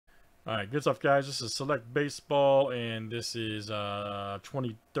Alright, good stuff, guys. This is Select Baseball, and this is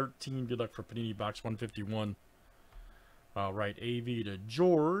 2013. Good luck for Panini Box 151. Alright, AV to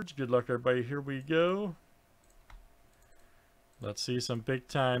George. Good luck, everybody. Here we go. Let's see some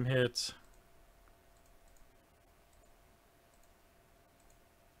big-time hits.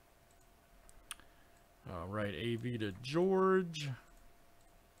 Alright, AV to George.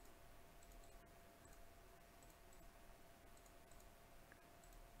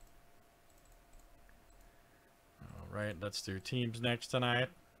 Alright, let's do teams next tonight.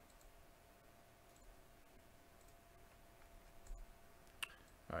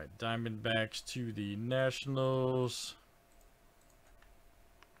 Alright, Diamondbacks to the Nationals.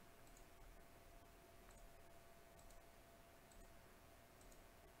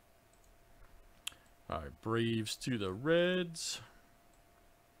 Alright, Braves to the Reds.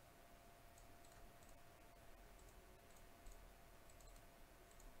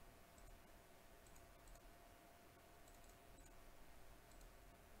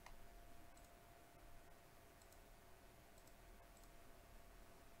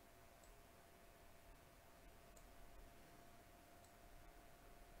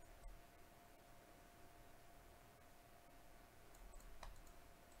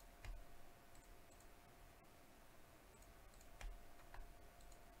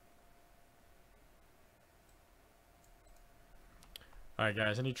 Alright,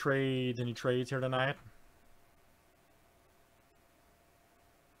 guys, any trades here tonight?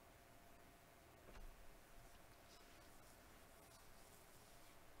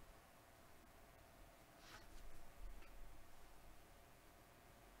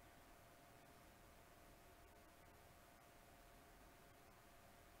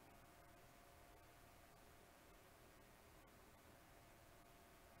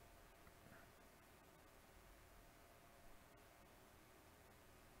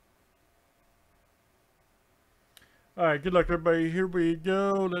 Alright, good luck, everybody. Here we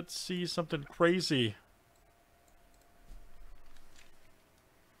go. Let's see something crazy.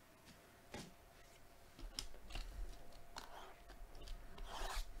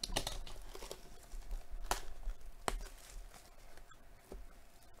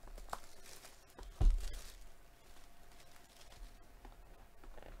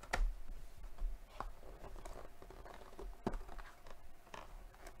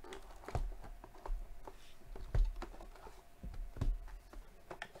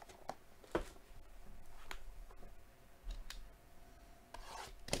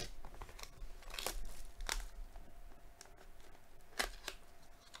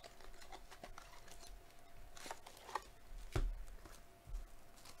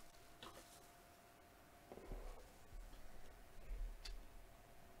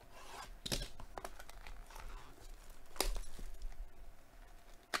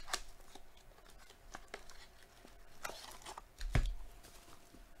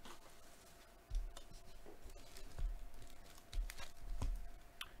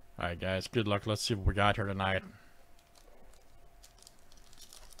 Alright, guys, good luck. Let's see what we got here tonight.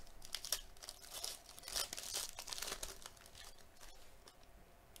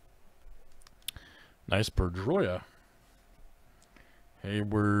 Nice Pedroia.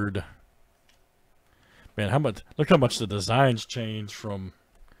 Hayward. Man, how much? Look how much the designs change from,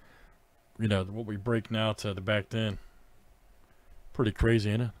 you know, what we break now to the back then. Pretty crazy,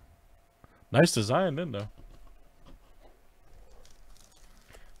 ain't it? Nice design then, though.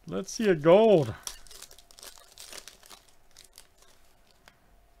 Let's see a gold.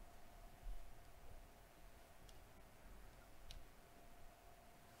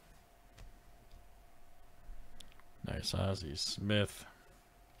 Nice Ozzie Smith.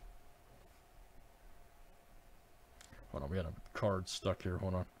 Hold on, we had a card stuck here.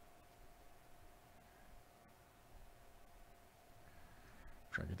 Hold on.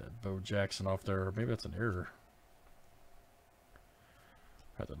 Trying to get that Bo Jackson off there. Maybe that's an error.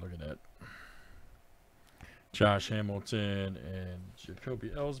 Have to look at that. Josh Hamilton and Jacoby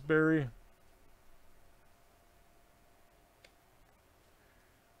Ellsbury.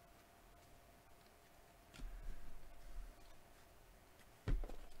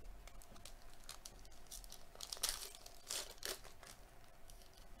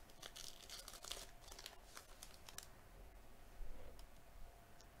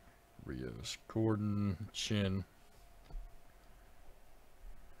 Rios, Gordon, Chin.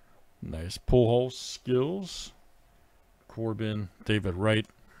 Nice pull hole skills. Corbin, David Wright.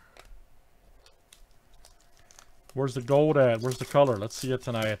 Where's the gold at? Where's the color? Let's see it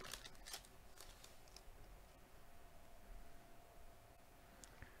tonight.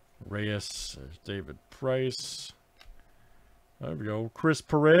 Reyes, there's David Price. There we go. Chris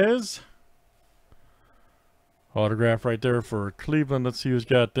Perez. Autograph right there for Cleveland. Let's see who's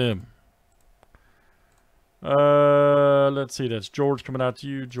got them. Let's see. That's George coming out to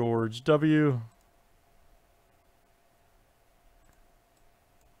you. George W.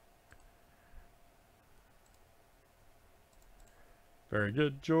 Very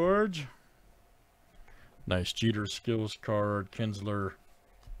good, George. Nice Jeter skills card. Kinsler.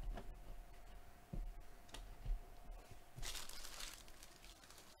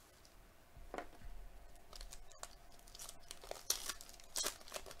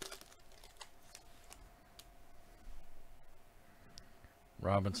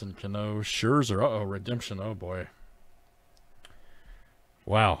 Robinson, Cano, Scherzer. Uh-oh, redemption. Oh, boy.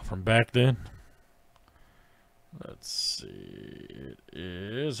 Wow, from back then. Let's see. It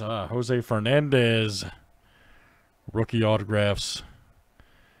is Jose Fernandez. Rookie autographs.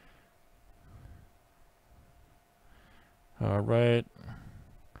 All right.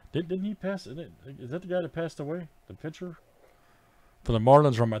 Didn't he pass? Is that the guy that passed away? The pitcher? For the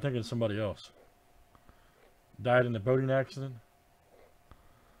Marlins room, I think it's somebody else. Died in a boating accident.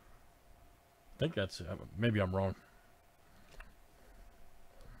 I think that's it. Maybe I'm wrong.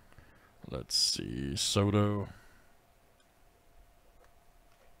 Let's see. Soto.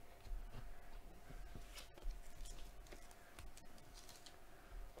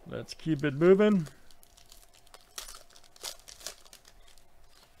 Let's keep it moving.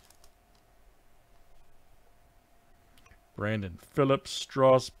 Brandon Phillips,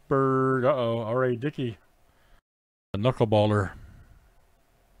 Strasburg. Uh-oh. R.A. Dickey. The knuckleballer.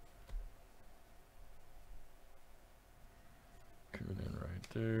 Coming in right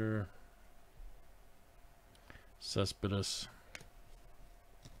there. Cespedes.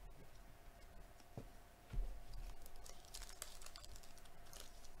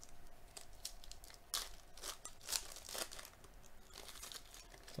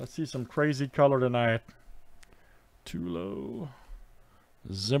 Let's see some crazy color tonight. Tulo.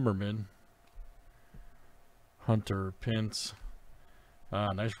 Zimmerman. Hunter Pence.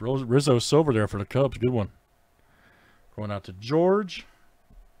 Nice Rizzo silver there for the Cubs. Good one. Going out to George.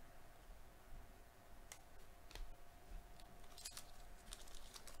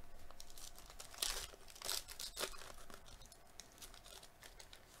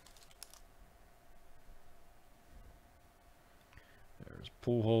 There's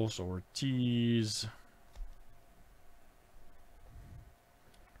Pujols, Ortiz.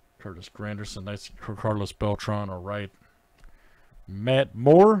 Curtis Granderson. Nice Carlos Beltran. All right. Matt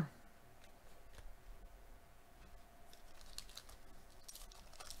Moore.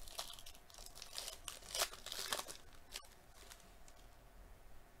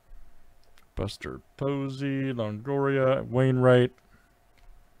 Buster Posey, Longoria, Wainwright.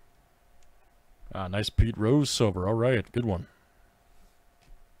 Nice Pete Rose silver. All right, good one.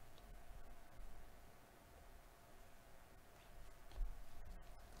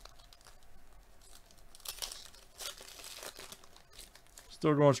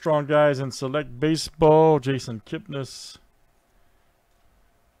 Still going strong, guys, in Select Baseball. Jason Kipnis.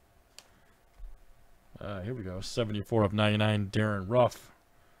 Here we go. 74 of 99, Darren Ruff.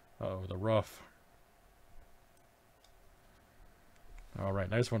 Oh, the rough. All right,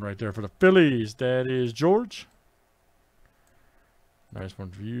 nice one right there for the Phillies. That is George. Nice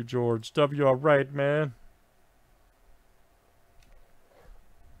one for you, George W. All right, man.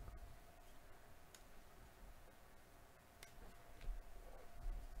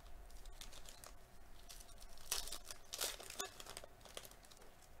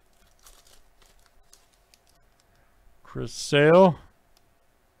 Chris Sale.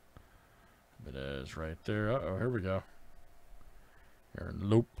 It is right there. Uh-oh, here we go. Aaron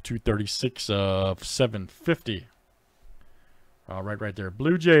Lope, 236 of 750. All right there.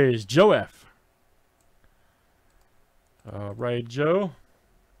 Blue Jays, Joe F. All right, Joe.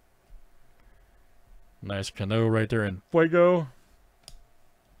 Nice Cano right there in Fuego.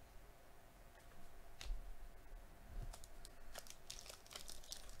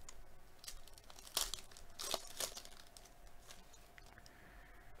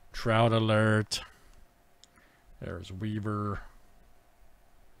 Trout alert. There's Weaver.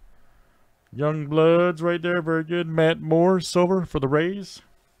 Young Bloods right there. Very good. Matt Moore, silver for the Rays.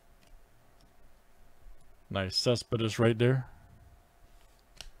 Nice Cespedes right there.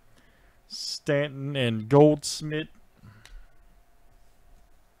 Stanton and Goldsmith.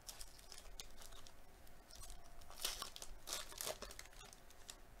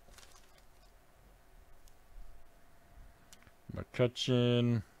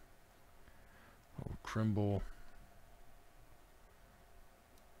 McCutcheon. Oh, Trimble.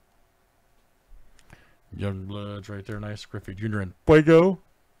 Young Bloods right there. Nice. Griffey Jr. and Fuego.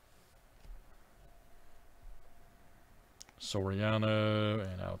 Soriano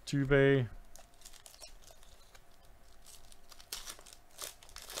and Altuve.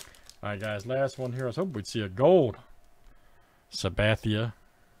 All right, guys. Last one here. I was hoping we'd see a gold. Sabathia.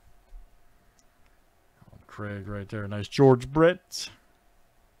 Craig right there. Nice George Brett.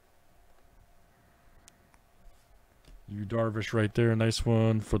 Yu Darvish right there. Nice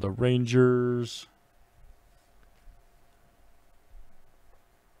one for the Rangers.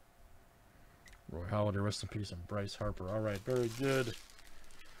 Roy Halladay, rest in peace, and Bryce Harper. All right, very good.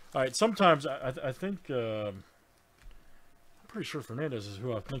 All right, sometimes I think, I'm pretty sure Fernandez is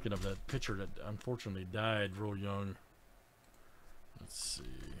who I'm thinking of, that pitcher that unfortunately died real young. Let's see.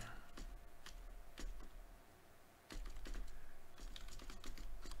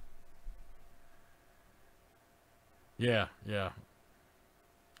 Yeah. Yeah,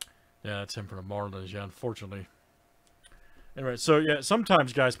 that's him for the Marlins. Yeah, unfortunately. Anyway, so yeah,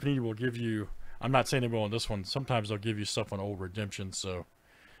 sometimes, guys, Panini will give you, I'm not saying they will on this one, sometimes they'll give you stuff on old redemption. So,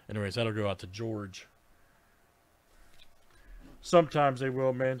 anyways, that'll go out to George. Sometimes they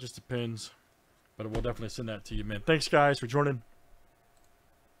will, man. Just depends. But we'll definitely send that to you, man. Thanks, guys, for joining.